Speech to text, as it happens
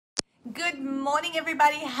Good morning,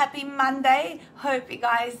 everybody. Happy Monday. Hope you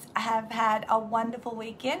guys have had a wonderful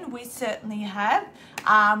weekend. We certainly have.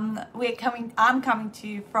 I'm coming to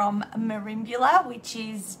you from Merimbula, which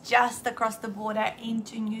is just across the border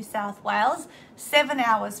into New South Wales, 7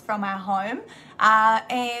 hours from our home.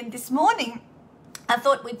 And this morning, I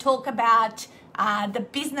thought we'd talk about the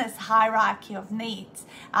business hierarchy of needs.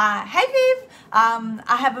 Hey Viv,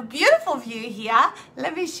 I have a beautiful view here.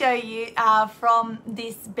 Let me show you from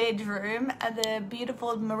this bedroom, the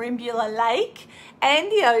beautiful Merimbula Lake and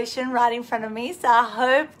the ocean right in front of me. So I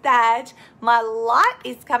hope that my light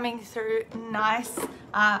is coming through nice.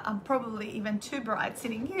 I'm probably even too bright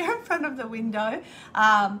sitting here in front of the window.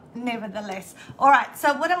 Nevertheless. All right,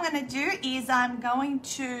 so what I'm going to do is I'm going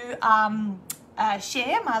to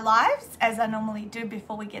share my lives as I normally do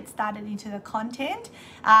before we get started into the content.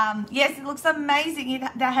 Yes, it looks amazing.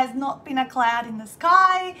 There has not been a cloud in the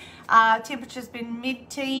sky. Temperature's been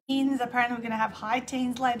mid-teens. Apparently we're going to have high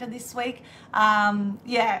teens later this week.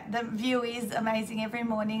 Yeah, the view is amazing. Every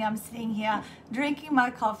morning I'm sitting here drinking my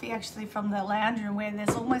coffee actually from the lounge room where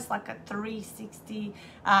there's almost like a 360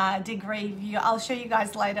 degree view. I'll show you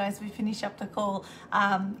guys later as we finish up the call,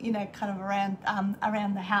 you know, kind of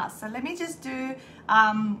around the house. So let me just do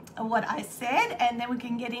what I said, and then we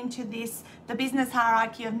can get into this, the business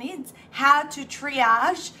hierarchy of needs, how to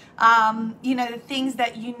triage, you know, the things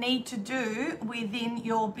that you need to do within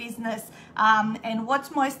your business, and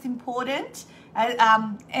what's most important,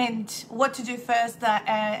 and what to do first,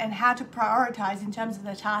 and how to prioritize in terms of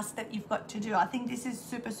the tasks that you've got to do. I think this is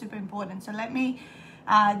super, super important. So let me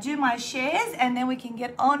do my shares and then we can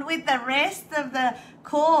get on with the rest of the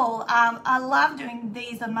call. I love doing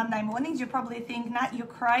these on Monday mornings. You probably think, Nat, you're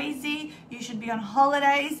crazy. You should be on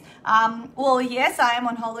holidays. Well, yes, I am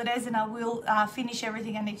on holidays and I will finish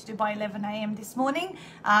everything I need to do by 11 a.m. this morning.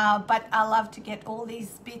 But I love to get all these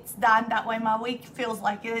bits done. That way my week feels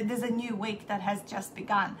like there's a new week that has just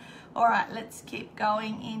begun. All right, let's keep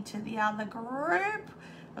going into the other group.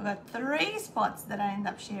 I've got 3 spots that I end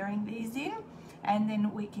up sharing these in, and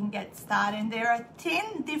then we can get started. And there are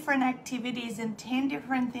 10 different activities and 10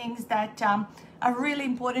 different things that are really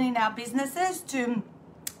important in our businesses to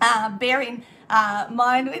bear in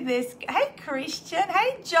mind with this. Hey Christian,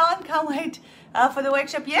 hey John, can't wait for the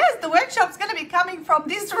workshop. Yes, the workshop's going to be coming from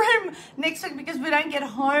this room next week because we don't get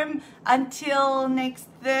home until next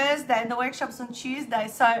Thursday, and the workshop's on Tuesday.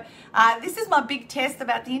 So this is my big test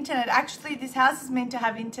about the internet. Actually, this house is meant to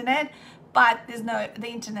have internet, but the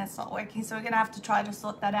internet's not working, so we're gonna have to try to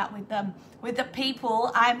sort that out with the people.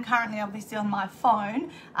 I'm currently obviously on my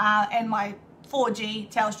phone, and my 4G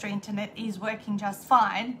Telstra internet is working just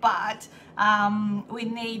fine, but we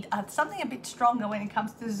need something a bit stronger when it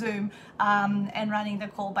comes to Zoom and running the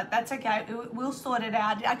call, but that's okay. We'll sort it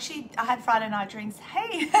out. Actually, I had Friday night drinks.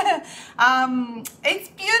 Hey, it's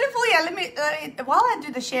beautiful. Yeah, let me while I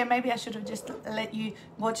do the share, maybe I should have just let you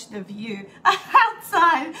watch the view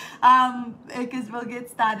outside, because we'll get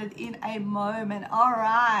started in a moment. All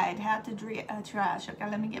right, how to triage. Okay,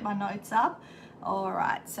 let me get my notes up. All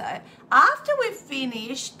right, so after we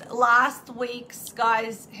finished last week's,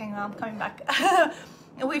 guys, hang on, I'm coming back.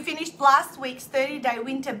 We finished last week's 30-day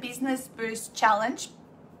winter business boost challenge,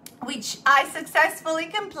 which I successfully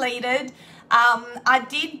completed. I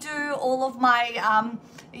did do all of my,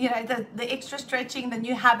 you know, the extra stretching, the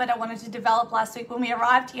new habit I wanted to develop last week. When we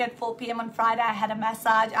arrived here at 4 p.m. on Friday, I had a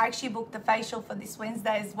massage. I actually booked the facial for this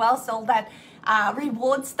Wednesday as well. So all that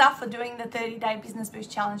reward stuff for doing the 30-day business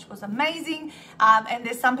boost challenge was amazing. And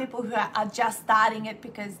there's some people who are just starting it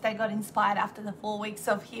because they got inspired after the 4 weeks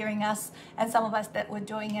of hearing us, and some of us that were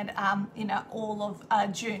doing it, you know, all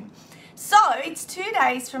of June. So it's 2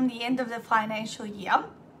 days from the end of the financial year,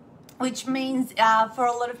 which means for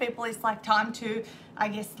a lot of people it's like time to, I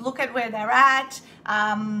guess, look at where they're at,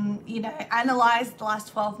 you know, analyze the last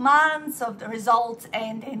 12 months of the results,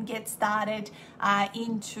 and then get started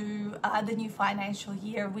into the new financial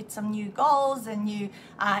year with some new goals and new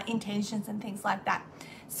intentions and things like that.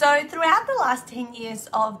 So throughout the last 10 years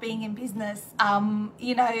of being in business,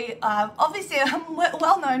 you know, obviously I'm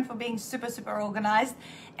well known for being super, super organized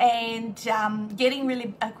and getting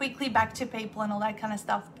really quickly back to people and all that kind of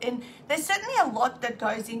stuff. And there's certainly a lot that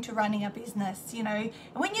goes into running a business. You know,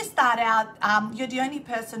 when you start out, you're the only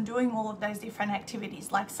person doing all of those different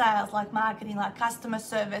activities, like sales, like marketing, like customer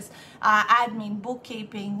service, admin,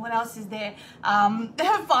 bookkeeping, what else is there?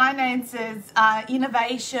 Finances,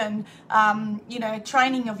 innovation, you know,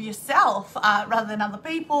 training of yourself rather than other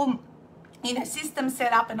people, you know, system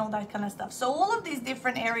setup and all that kind of stuff. So all of these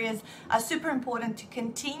different areas are super important to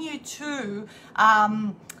continue to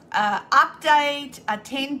update,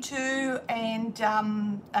 attend to, and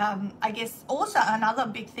I guess also another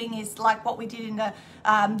big thing is like what we did in the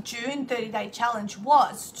June 30-day challenge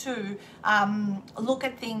was to look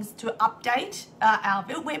at things to update our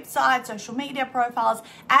website, social media profiles,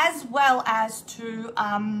 as well as to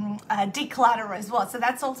declutter as well. So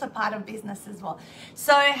that's also part of business as well.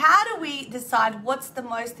 So how do we decide what's the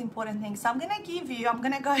most important thing? So I'm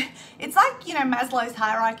going to go, it's like, you know, Maslow's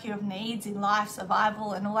hierarchy of needs in life,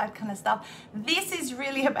 survival, and all that kind of stuff. This is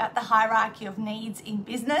really about the hierarchy of needs in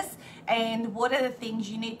business, and what are the things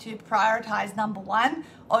you need to prioritize, number one,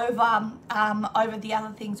 over the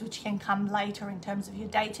other things which can come later in terms of your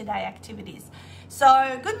day-to-day activities.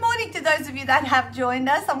 So good morning to those of you that have joined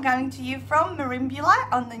us. I'm coming to you from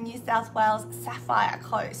Merimbula on the New South Wales Sapphire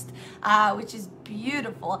Coast, which is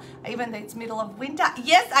beautiful, even though it's middle of winter.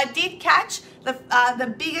 Yes, I did catch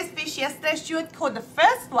the biggest fish yesterday. Stuart caught the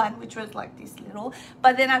first one, which was like this little,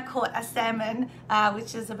 but then I caught a salmon,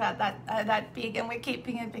 which is about that big, and we're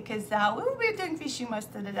keeping it because we'll be doing fishing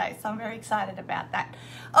most of the day, so I'm very excited about that.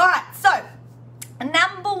 All right, so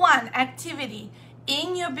number one activity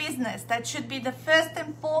in your business that should be the first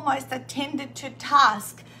and foremost attended to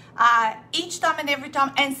task each time and every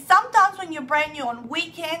time, and sometimes when you're brand new on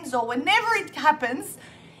weekends or whenever it happens,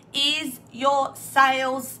 is your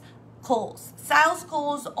sales calls. Sales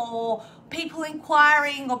calls, or people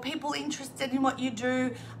inquiring, or people interested in what you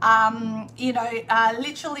do.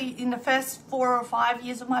 Literally in the first 4 or 5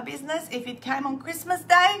 years of my business, if it came on Christmas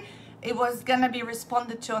Day, it was going to be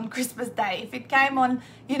responded to on Christmas Day. If it came on,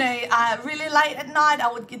 really late at night,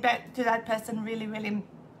 I would get back to that person really,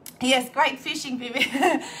 yes, great fishing, Vivi,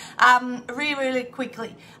 really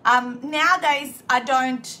quickly. Nowadays, I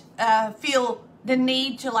don't feel the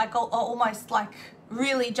need to almost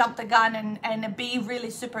really jump the gun and be really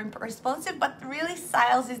super responsive, but really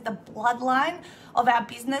sales is the bloodline of our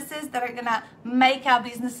businesses that are gonna make our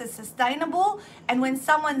businesses sustainable. And when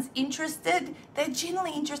someone's interested, they're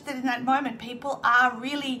generally interested in that moment. People are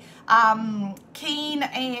really keen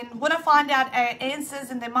and want to find out answers,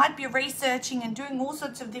 and they might be researching and doing all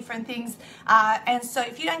sorts of different things. And so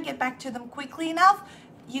if you don't get back to them quickly enough,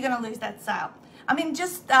 you're gonna lose that sale. I mean,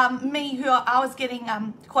 just me, I was getting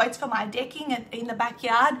quotes for my decking in the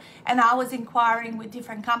backyard, and I was inquiring with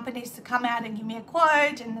different companies to come out and give me a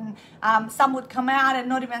quote, and then some would come out and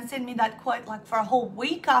not even send me that quote for a whole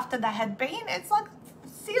week after they had been. It's like,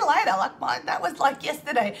 see you later. That was like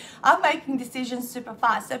yesterday. I'm making decisions super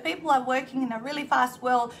fast. So people are working in a really fast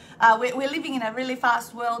world. We're living in a really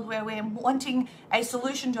fast world where we're wanting a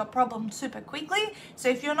solution to a problem super quickly. So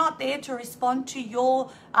if you're not there to respond to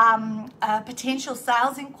your potential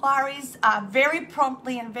sales inquiries very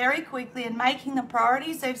promptly and very quickly and making them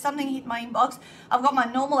priority. So if something hit my inbox, I've got my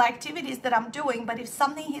normal activities that I'm doing, but if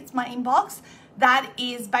something hits my inbox, that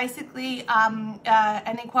is basically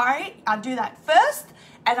an inquiry. I do that first,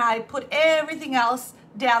 and I put everything else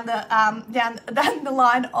down the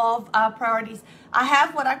line of priorities. I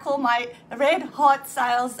have what I call my red hot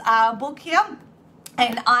sales book here.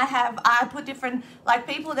 And I put different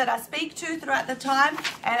people that I speak to throughout the time,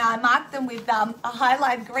 and I mark them with a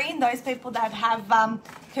highlight green, those people that have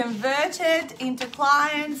converted into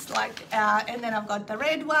clients, and then I've got the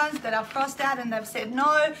red ones that I've crossed out and they've said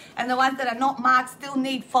no, and the ones that are not marked still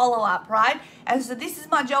need follow-up, right? And so this is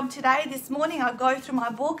my job today. This morning I go through my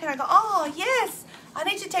book and I go, oh yes, I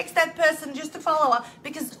need to text that person just to follow up,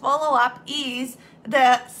 because follow-up is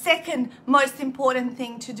the second most important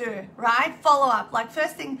thing to do, right? Follow up.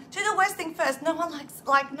 First thing, do the worst thing first. No one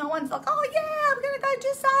no one's like, oh yeah, I'm gonna go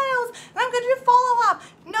do sales and I'm gonna do follow up.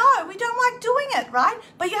 No, we don't like doing it, right?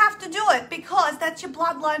 But you have to do it because that's your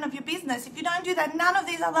bloodline of your business. If you don't do that, none of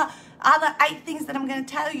these other 8 things that I'm going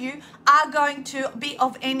to tell you are going to be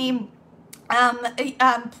of any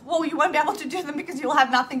well, you won't be able to do them because you'll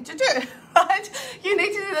have nothing to do, right? You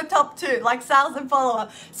need to do the top 2, like sales and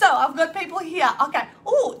follow-up. So I've got people here. Okay.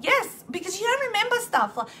 Oh, yes, because you don't remember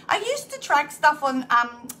stuff. I used to track stuff on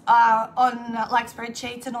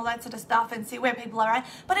spreadsheets and all that sort of stuff and see where people are at.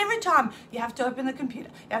 But every time you have to open the computer,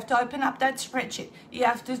 you have to open up that spreadsheet. You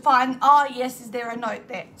have to find, oh, yes, is there a note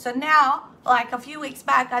there? So now, a few weeks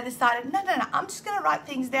back, I decided, no, I'm just going to write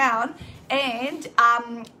things down and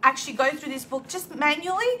actually go through this book just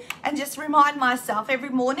manually and just remind myself every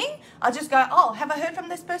morning. I'll just go, oh, have I heard from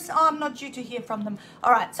this person? Oh, I'm not due to hear from them.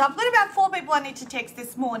 All right, so I've got about 4 people I need to text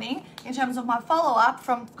this morning in terms of my follow-up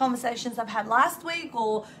from conversations I've had last week,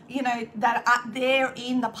 or, that are there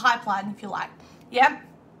in the pipeline, if you like. Yeah.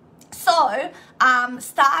 So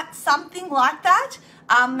start something like that.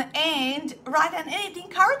 and right, and it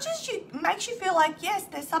encourages you, makes you feel like, yes,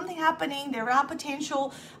 there's something happening, there are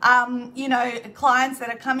potential you know, clients that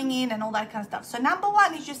are coming in and all that kind of stuff. So number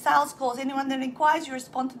one is your sales calls. Anyone that inquires, you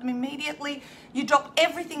respond to them immediately. You drop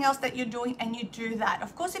everything else that you're doing and you do that.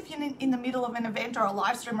 Of course, if you're in the middle of an event or a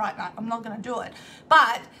live stream right now, I'm not going to do it,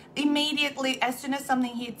 but immediately, as soon as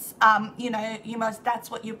something hits, you know,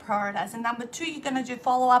 that's what you prioritize. And number two, you're going to do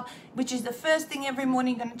follow-up, which is the first thing every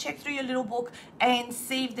morning. You're going to check through your little book and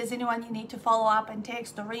see if there's anyone you need to follow up and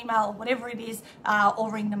text or email or whatever it is,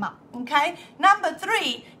 or ring them up. Okay. Number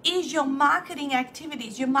three is your marketing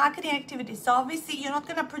activities. So obviously you're not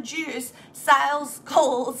going to produce sales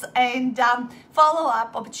calls and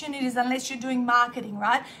follow-up opportunities unless you're doing marketing,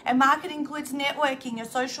 right? And marketing includes networking, your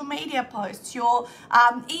social media posts, your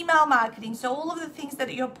email marketing. So all of the things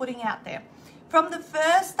that you're putting out there. From the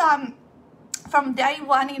first from day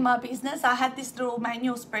one in my business, I had this little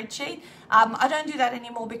manual spreadsheet. I don't do that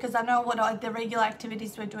anymore because I know what the regular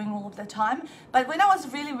activities we're doing all of the time. But when I was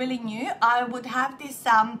really new, I would have this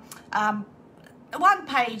one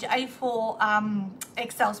page A4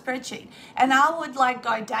 Excel spreadsheet, and I would like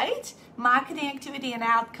go date, marketing activity, and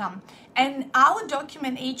outcome. And I would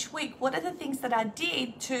document each week what are the things that I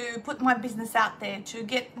did to put my business out there, to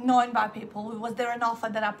get known by people. Was there an offer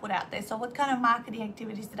that I put out there? So what kind of marketing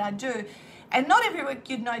activities did I do? And not every week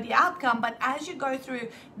you'd know the outcome, but as you go through,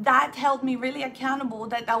 that held me really accountable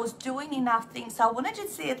that I was doing enough things. So I wanted to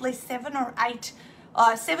see at least 7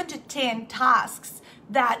 to 10 tasks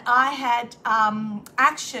that I had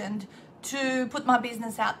actioned to put my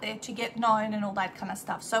business out there, to get known and all that kind of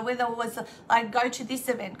stuff. So whether it was like go to this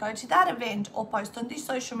event, go to that event, or post on this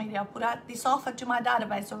social media, put out this offer to my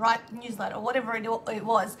database, or write a newsletter, or whatever it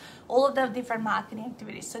was, all of the different marketing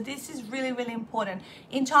activities. So this is really important.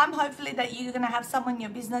 In time, hopefully that you're going to have someone in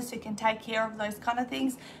your business who can take care of those kind of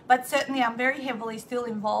things. But certainly I'm very heavily still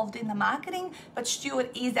involved in the marketing, but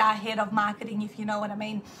Stuart is our head of marketing, if you know what I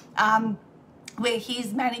mean. Where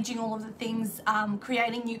he's managing all of the things,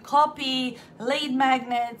 creating new copy, lead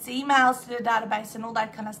magnets, emails to the database, and all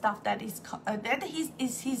that kind of stuff. That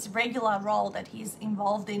is his regular role that he's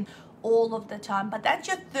involved in all of the time. But that's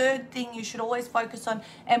your third thing you should always focus on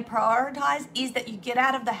and prioritize, is that you get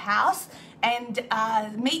out of the house and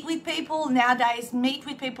meet with people. Nowadays, meet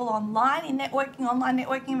with people online in online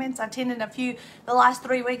networking events. I attended a few the last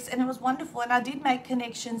 3 weeks, and it was wonderful, and I did make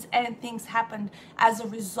connections and things happened as a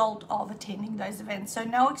result of attending those events. So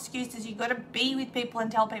no excuses. You got to be with people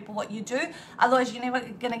and tell people what you do, otherwise you're never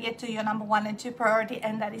going to get to your number 1 and 2 priority,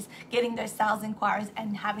 and that is getting those sales inquiries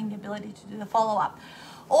and having the ability to do the follow-up.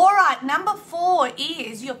 All right, number 4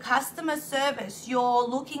 is your customer service. You're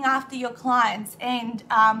looking after your clients and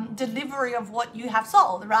delivery of what you have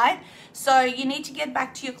sold, right? So you need to get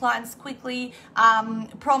back to your clients quickly,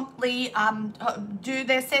 promptly, do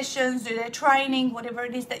their sessions, do their training, whatever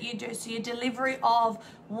it is that you do. So your delivery of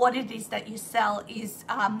what it is that you sell is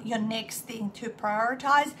your next thing to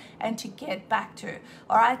prioritize and to get back to.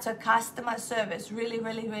 All right, so customer service, really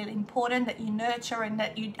important that you nurture, and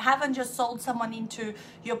that you haven't just sold someone into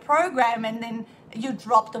your program and then you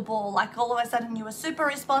drop the ball. Like all of a sudden you were super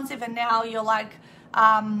responsive and now you're like,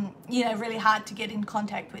 you know, really hard to get in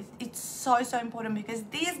contact with. It's so important, because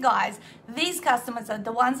these customers are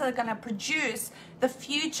the ones that are going to produce the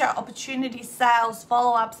future opportunity, sales,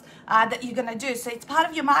 follow-ups that you're going to do. So it's part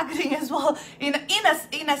of your marketing as well, in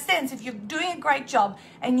a sense. If you're doing a great job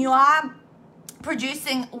and you are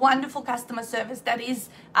producing wonderful customer service that is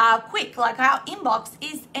quick, like our inbox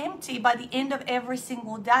is empty by the end of every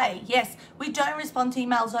single day. Yes, we don't respond to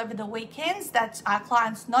emails over the weekends. That our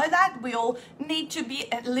clients know that. We all need to be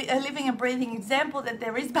a living and breathing example that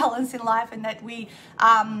there is balance in life, and that we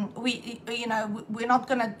you know, we're not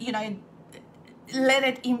gonna, you know, let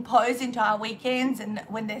it impose into our weekends and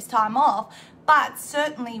when there's time off. But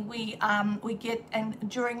certainly we get, and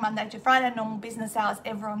during Monday to Friday, normal business hours,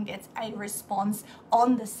 everyone gets a response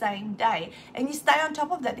on the same day. And you stay on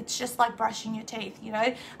top of that. It's just like brushing your teeth, you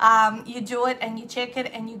know. You do it and you check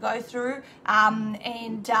it and you go through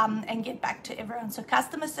and get back to everyone. So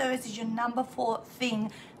customer service is your number 4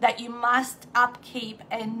 thing that you must upkeep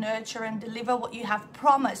and nurture and deliver what you have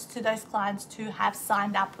promised to those clients to have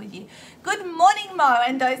signed up with you. Good morning, Mo,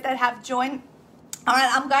 and those that have joined All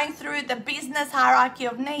right, I'm going through the business hierarchy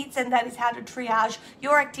of needs, and that is how to triage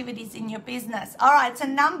your activities in your business. All right, so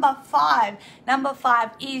number five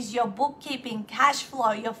is your bookkeeping, cash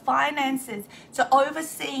flow, your finances. So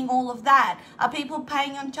overseeing all of that. Are people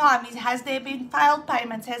paying on time? Has there been failed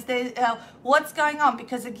payments? Has there, what's going on?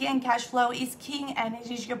 Because again, cash flow is king, and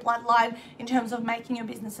it is your bloodline in terms of making your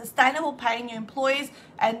business sustainable, paying your employees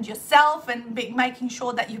and yourself, and making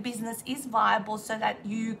sure that your business is viable so that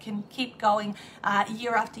you can keep going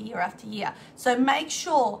year after year after year. So make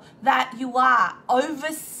sure that you are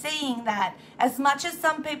overseeing that. As much as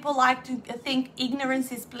some people like to think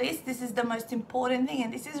ignorance is bliss, this is the most important thing.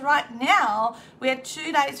 And this is right now. We are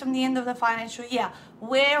 2 days from the end of the financial year.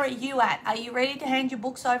 Where are you at? Are you ready to hand your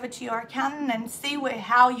books over to your accountant and see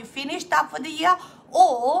how you finished up for the year?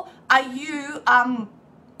 Or are you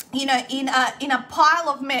in a pile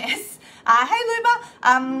of mess? Hey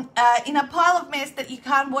Luba, in a pile of mess that you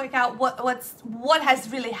can't work out what has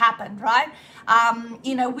really happened, right?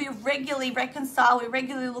 We regularly reconcile, we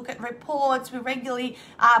regularly look at reports, we regularly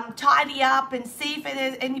tidy up and see if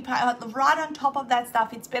there's any right on top of that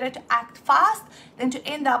stuff. It's better to act fast than to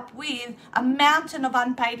end up with a mountain of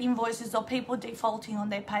unpaid invoices or people defaulting on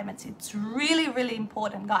their payments. It's really, really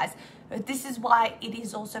important, guys. This is why it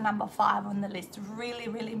is also number 5 on the list. Really,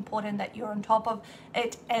 really important that you're on top of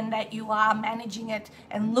it and that you are managing it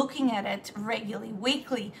and looking at it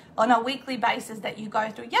regularly, on a weekly basis, that you go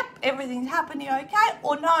through, yep, everything's happening okay,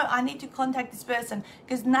 or no, I need to contact this person,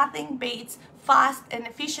 because nothing beats fast and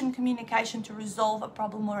efficient communication to resolve a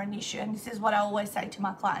problem or an issue. And this is what I always say to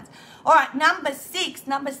my clients. All right, number six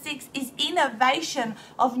is innovation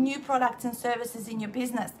of new products and services in your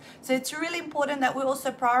business. So it's really important that we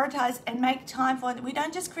also prioritize and make time for it. We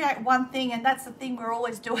don't just create one thing, and that's the thing we're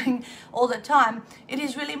always doing all the time. It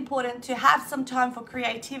is really important to have some time for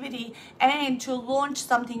creativity and to launch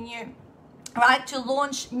something new. Right, to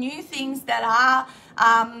launch new things that are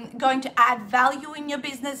going to add value in your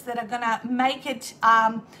business, that are going to make it,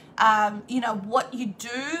 what you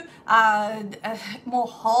do more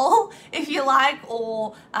whole, if you like,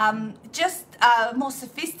 or just more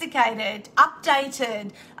sophisticated,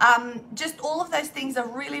 updated. Just all of those things are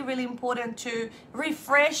really, really important to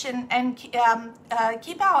refresh and keep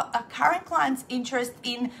our current clients' interest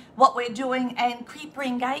in what we're doing and keep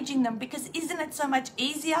re-engaging them, because isn't it so much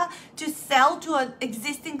easier to sell to an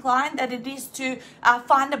existing client than it is to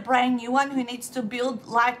find a brand new one who needs to build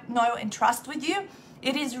like, know, and trust with you?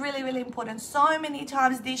 It is really, really important. So many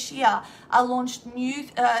times this year, I launched new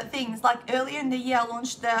things. Like earlier in the year, I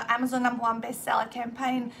launched the Amazon #1 bestseller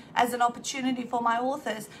campaign as an opportunity for my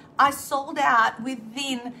authors. I sold out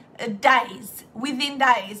within days.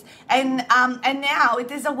 And now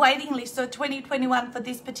there's a waiting list. So 2021 for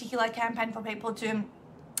this particular campaign for people to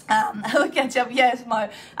catch up. Yes, Mo.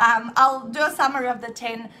 I'll do a summary of the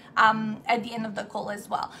 10 at the end of the call as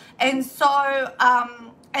well.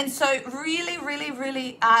 And so really, really,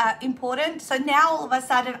 really important. So now all of a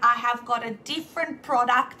sudden I have got a different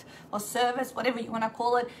product or service, whatever you want to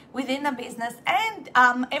call it, within the business. And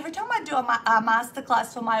every time I do a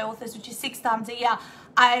masterclass for my authors, which is 6 times a year,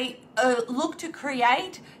 I look to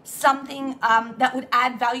create something that would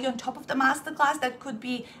add value on top of the masterclass. That could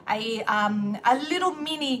be a little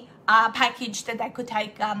mini package that they could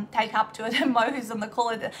take up to it. And Mo, who's on the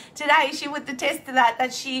call today, she would attest to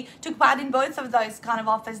that she took part in both of those kind of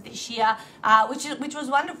offers this year, which was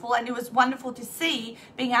wonderful. And it was wonderful to see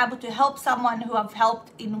being able to help someone who I've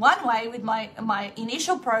helped in one way with my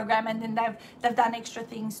initial program, and then they've done extra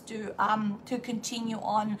things to continue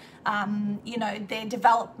on their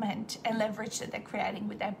development and leverage that they're creating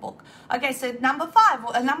with their book. Okay, so number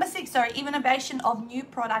 6, innovation of new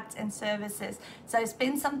products and services. So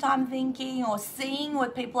spend some time thinking or seeing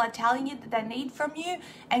what people are telling you that they need from you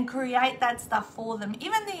and create that stuff for them.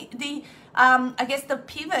 Even the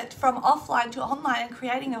pivot from offline to online and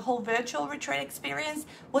creating a whole virtual retreat experience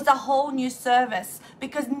was a whole new service,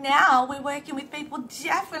 because now we're working with people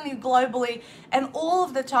definitely globally and all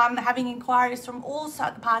of the time having inquiries from all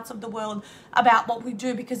parts of the world about what we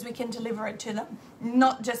do, because we can deliver it to them,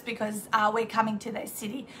 not just because we're coming to their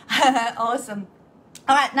city. Awesome.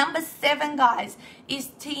 All right, number 7, guys, is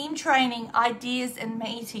team training, ideas, and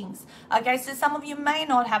meetings. Okay, so some of you may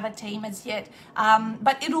not have a team as yet,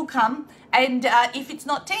 but it'll come. And if it's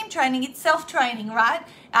not team training, it's self-training, right?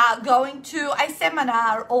 Going to a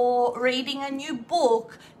seminar or reading a new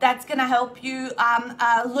book that's going to help you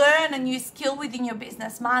learn a new skill within your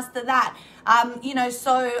business, master that.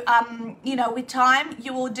 With time,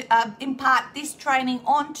 you will impart this training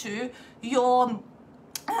onto your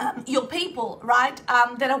your people, right,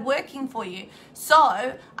 that are working for you.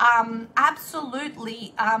 So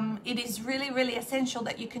absolutely, it is really, really essential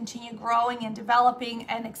that you continue growing and developing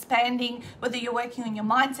and expanding, whether you're working on your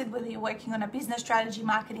mindset, whether you're working on a business strategy,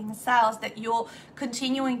 marketing and sales, that you're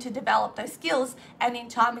continuing to develop those skills. And in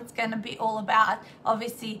time, it's going to be all about,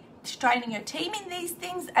 obviously, training your team in these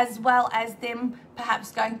things, as well as them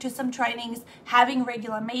perhaps going to some trainings, having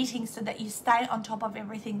regular meetings, so that you stay on top of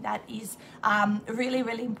everything that is really,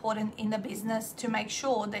 really important in the business, to make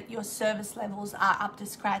sure that your service levels are up to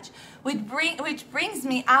scratch. Which brings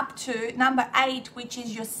me up to number 8, which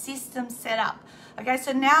is your system setup. Okay,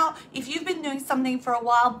 so now if you've been doing something for a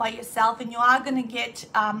while by yourself, and you are going to get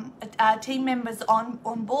team members on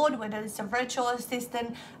board, whether it's a virtual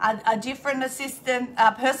assistant, a different assistant,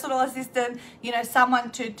 a personal assistant, you know,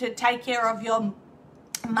 someone to take care of your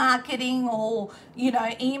marketing or, you know,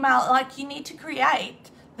 email, like, you need to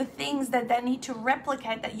create the things that they need to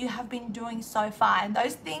replicate that you have been doing so far. And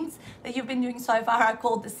those things that you've been doing so far are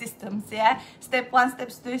called the systems, yeah? Step 1,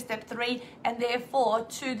 step 2, step 3, and therefore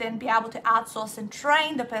to then be able to outsource and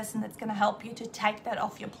train the person that's going to help you to take that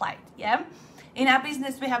off your plate, yeah? In our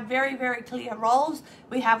business, we have very, very clear roles.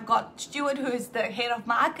 We have got Stuart, who is the head of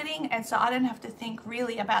marketing, and so I don't have to think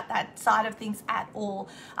really about that side of things at all.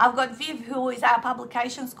 I've got Viv, who is our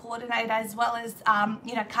publications coordinator, as well as,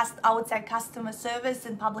 you know, I would say customer service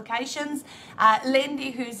and publications.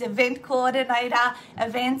 Lindy, who's event coordinator,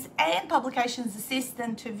 events and publications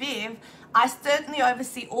assistant to Viv. I certainly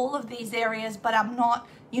oversee all of these areas, but I'm not,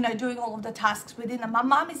 you know, doing all of the tasks within them. My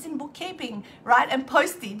mum is in bookkeeping, right, and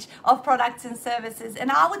postage of products and services. And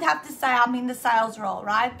I would have to say I'm in the sales role,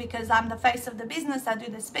 right, because I'm the face of the business. I do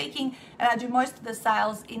the speaking and I do most of the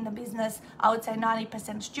sales in the business. I would say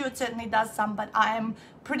 90%. Stuart certainly does some, but I am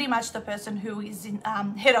pretty much the person who is in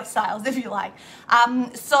head of sales, if you like.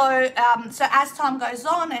 So as time goes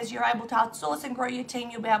on, as you're able to outsource and grow your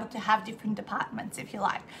team, you'll be able to have different departments, if you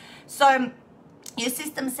like. So your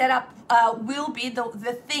system setup will be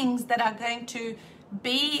the things that are going to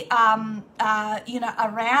be, you know,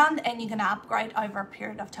 around, and you're going to upgrade over a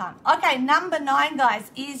period of time. Okay, number 9,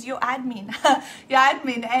 guys, is your admin. Your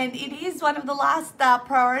admin, and it is one of the last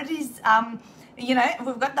priorities. You know,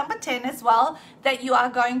 we've got number 10 as well, that you are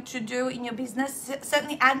going to do in your business.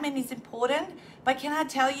 Certainly admin is important, but can I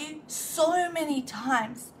tell you, so many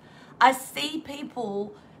times I see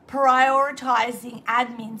people prioritizing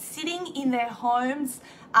admin, sitting in their homes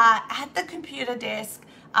at the computer desk,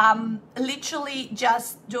 literally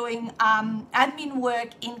just doing admin work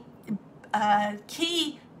in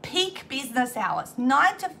key peak business hours.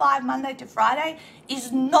 9 to 5, Monday to Friday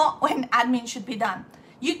is not when admin should be done.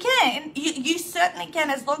 You can, you certainly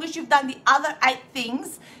can, as long as you've done the other 8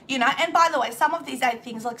 things, you know. And by the way, some of these 8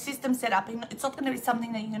 things, like system setup, it's not going to be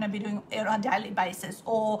something that you're going to be doing on a daily basis,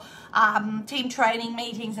 or team training,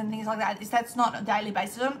 meetings and things like that. That's not a daily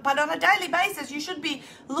basis. But on a daily basis, you should be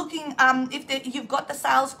looking, you've got the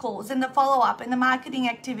sales calls and the follow-up and the marketing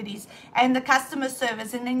activities and the customer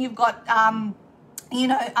service, and then you've got, you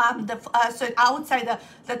know, so I would say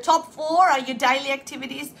the top 4 are your daily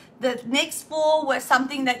activities. The next 4 were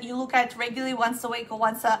something that you look at regularly, once a week or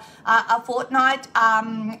once a fortnight,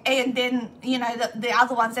 and then, you know, the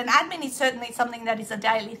other ones. And admin is certainly something that is a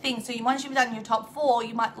daily thing. So once you've done your top 4,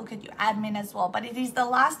 you might look at your admin as well. But it is the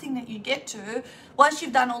last thing that you get to once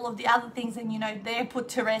you've done all of the other things, and, you know, they're put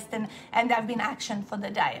to rest and they've been actioned for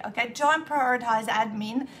the day. Okay, don't prioritize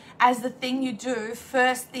admin as the thing you do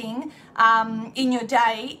first thing in your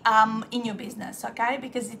day, in your business, okay?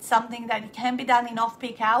 Because it's something that can be done in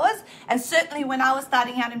off-peak hours. And certainly when I was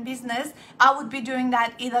starting out in business, I would be doing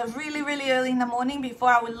that either really, really early in the morning before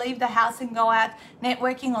I would leave the house and go out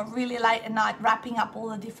networking, or really late at night wrapping up all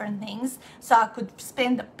the different things, so I could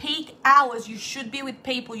spend the peak hours. You should be with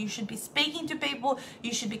people, you should be speaking to people,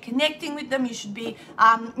 you should be connecting with them, you should be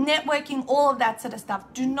networking, all of that sort of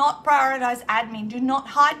stuff. Do not prioritize admin. Do not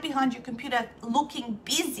hide behind your computer looking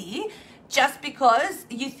busy just because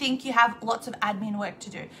you think you have lots of admin work to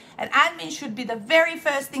do. And admin should be the very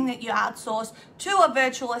first thing that you outsource to a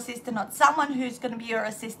virtual assistant, or someone who's going to be your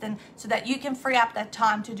assistant, so that you can free up that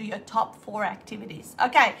time to do your top 4 activities.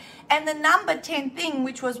 Okay, and the number 10 thing,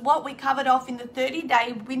 which was what we covered off in the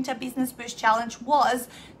 30-day Winter Business Boost Challenge, was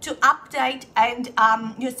to update and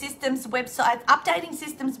your systems websites, updating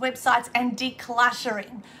systems websites and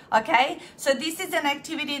decluttering. Okay, so this is an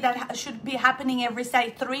activity that should be happening every,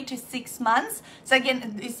 say, 3 to 6 months. So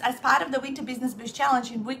again, this, as part of the Winter Business Boost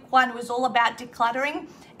Challenge, in week 1 was all about decluttering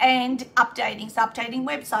and updating. So updating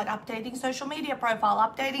website, updating social media profile,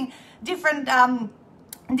 updating different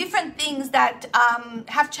different things that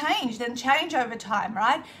have changed and change over time,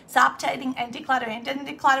 right? So updating and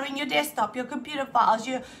decluttering your desktop, your computer files,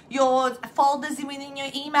 your folders within your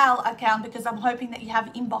email account, because I'm hoping that you have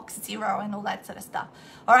inbox 0 and all that sort of stuff.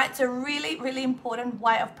 All right, so really, really important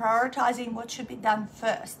way of prioritizing what should be done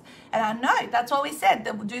first. And I know that's what we said,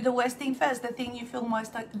 that do the worst thing first, the thing you feel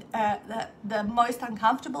most the most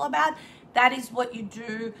uncomfortable about. That is what you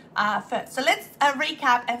do first. So let's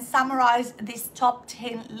recap and summarize this top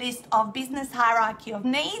 10 list of business hierarchy of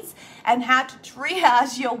needs and how to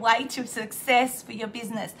triage your way to success for your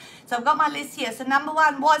business. So I've got my list here. So number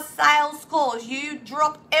 1 was sales calls. You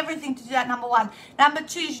drop everything to do that, number 1. Number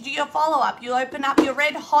 2 is do your follow-up. You open up your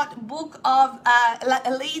red hot book of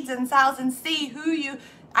leads and sales and see who you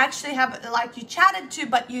actually have, like, you chatted to,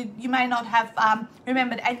 but you may not have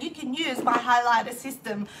remembered. And you can use my highlighter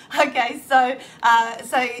system. Okay, so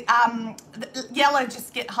yellow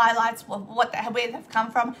just get highlights of where they've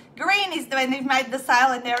come from. Green is when they've made the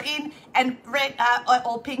sale and they're in, and red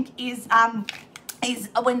or pink is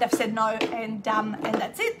when they've said no, and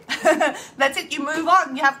that's it. That's it. You move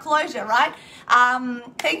on. You have closure, right?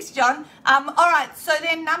 Thanks, John. All right. So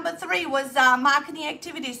then number 3 was marketing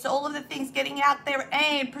activities. So all of the things getting out there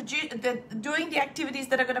and doing the activities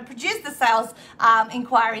that are going to produce the sales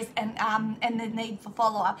inquiries and the need for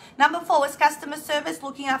follow-up. Number 4 was customer service,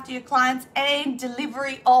 looking after your clients and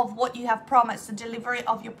delivery of what you have promised, the delivery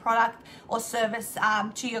of your product or service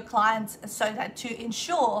to your clients, so that to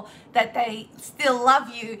ensure that they still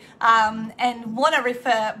love you and want to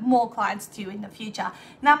refer more clients to you in the future.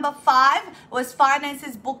 Number 5 was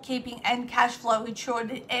finances, bookkeeping and cash flow,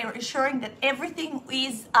 ensuring that everything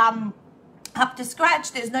is up to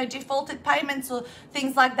scratch. There's no defaulted payments or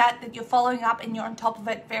things like that you're following up, and you're on top of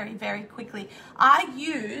it very, very quickly. I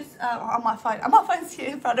use on my phone's here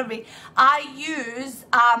in front of me, I use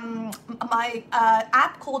my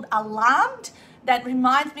app called Alarmed, that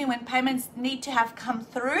reminds me when payments need to have come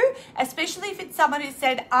through, especially if it's someone who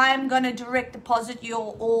said, I'm going to direct deposit you,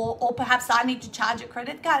 or perhaps I need to charge a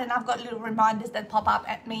credit card, and I've got little reminders that pop up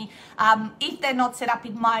at me if they're not set up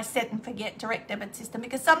in my set and forget direct debit system,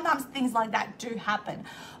 because sometimes things like that do happen.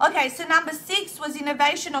 Okay, so number 6 was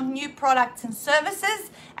innovation of new products and services,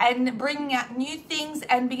 and bringing out new things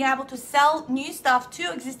and being able to sell new stuff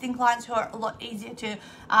to existing clients who are a lot easier to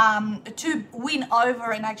win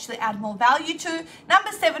over and actually add more value to.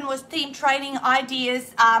 Number 7 was team training,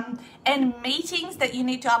 ideas and meetings that you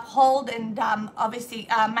need to uphold and obviously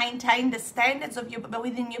maintain the standards of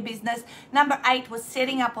within your business. Number 8 was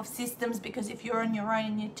setting up of systems, because if you're on your own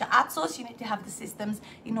and you need to outsource, you need to have the systems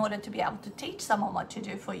in order to be able to teach someone what to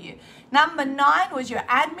do for you. Number 9 was your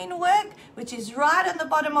admin work, which is right on the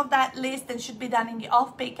bottom of that list and should be done in your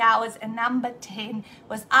off-peak hours. And number 10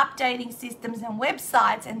 was updating systems and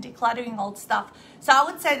websites and decluttering old stuff. So I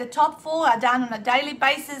would say the top 4 are done on a daily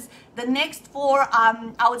basis. The next 4,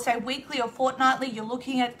 I would say weekly or fortnightly, you're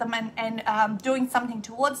looking at them and doing something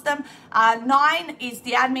towards them. 9 is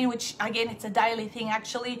the admin, which again, it's a daily thing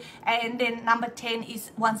actually. And then number 10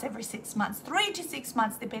 is once every 6 months, 3 to 6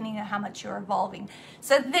 months, depending on how much you're evolving.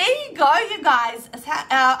 So there you go, you guys.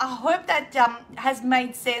 I hope that has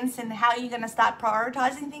made sense, and how you're going to start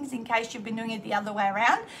prioritizing things in case you've been doing it the other way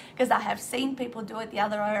around, because I have seen people do it the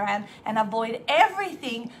other way around and avoid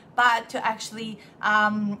everything but to actually,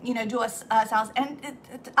 do a sales. And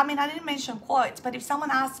I mean, I didn't mention quotes, but if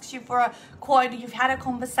someone asks you for a quote, you've had a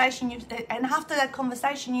conversation, and after that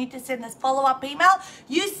conversation, you need to send this follow-up email,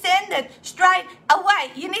 you send it straight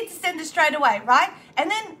away. You need to send it straight away, right?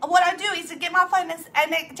 And then what I do is to get my phone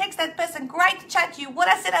and text that person, great to chat to you. What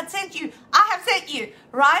I said I'd sent you, I have sent you,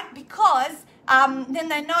 right? Because then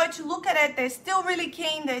they know to look at it. They're still really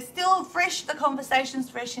keen. They're still fresh. The conversation's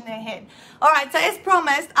fresh in their head. All right. So as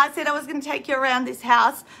promised, I said I was going to take you around this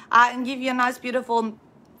house and give you a nice, beautiful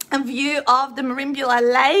view of the Merimbula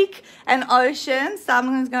Lake and ocean. So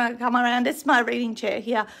I'm going to come around. It's my reading chair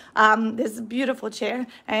here. There's a beautiful chair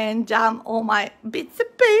and all my bits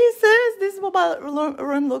and pieces. This is what my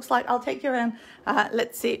room looks like. I'll take you around.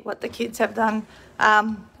 Let's see what the kids have done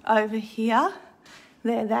over here.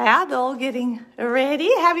 There they are. They're all getting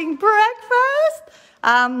ready, having breakfast.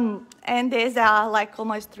 And there's our like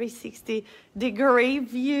almost 360-degree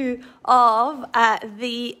view of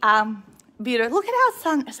the beautiful. Look at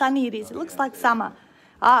how sunny it is. It looks like summer.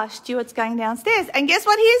 Stuart's going downstairs. And guess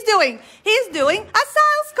what he's doing? He's doing a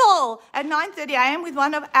sales call at 9:30 a.m. with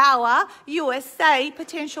one of our USA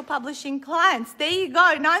potential publishing clients. There you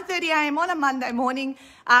go, 9:30 a.m. on a Monday morning.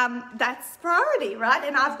 That's priority, right?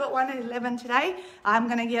 And I've got one at 11 today. I'm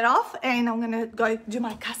going to get off and I'm going to go do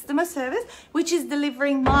my customer service, which is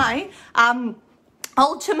delivering my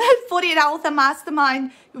Ultimate 48-hour author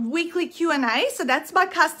mastermind weekly Q&A. So that's my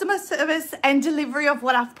customer service and delivery of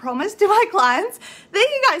what I've promised to my clients. There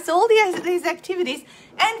you go. So all these activities,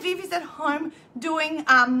 and Vivi's at home doing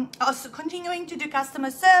also continuing to do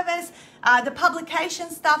customer service, the publication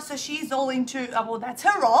stuff. So she's all into well, that's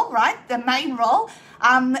her role, right? The main role.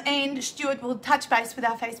 And Stuart will touch base with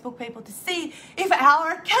our Facebook people to see if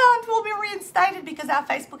our account will be reinstated, because our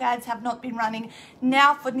Facebook ads have not been running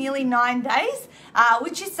now for nearly 9 days,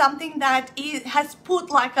 which is something that has put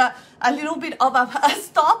like a little bit of a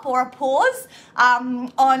stop or a pause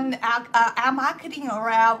on our marketing or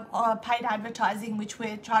our paid advertising, which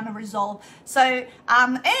we're trying to resolve. So,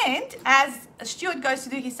 and as Stuart goes to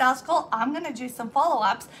do his sales call, I'm going to do some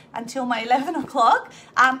follow-ups until my 11 o'clock,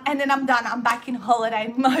 and then I'm done. I'm back in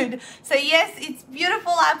holiday mode. So yes, it's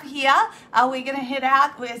beautiful up here. We're going to head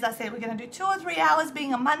out. As I said, we're going to do 2 or 3 hours,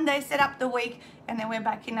 being a Monday, set up the week, and then we're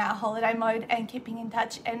back in our holiday mode and keeping in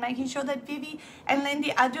touch and making sure that Vivi and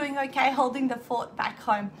Lindy are doing okay, holding the fort back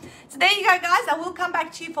home. So there you go, guys. I will come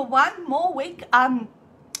back to you for one more week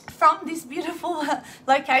from this beautiful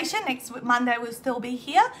location. Next Monday we'll still be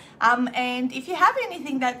here, and if you have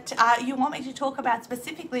anything that you want me to talk about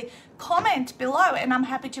specifically, comment below and I'm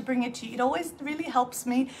happy to bring it to you. It always really helps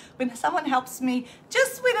me when someone helps me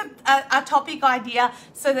just with a topic idea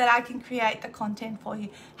so that I can create the content for you.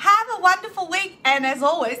 Have a wonderful week, and as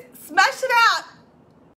always, smash it out.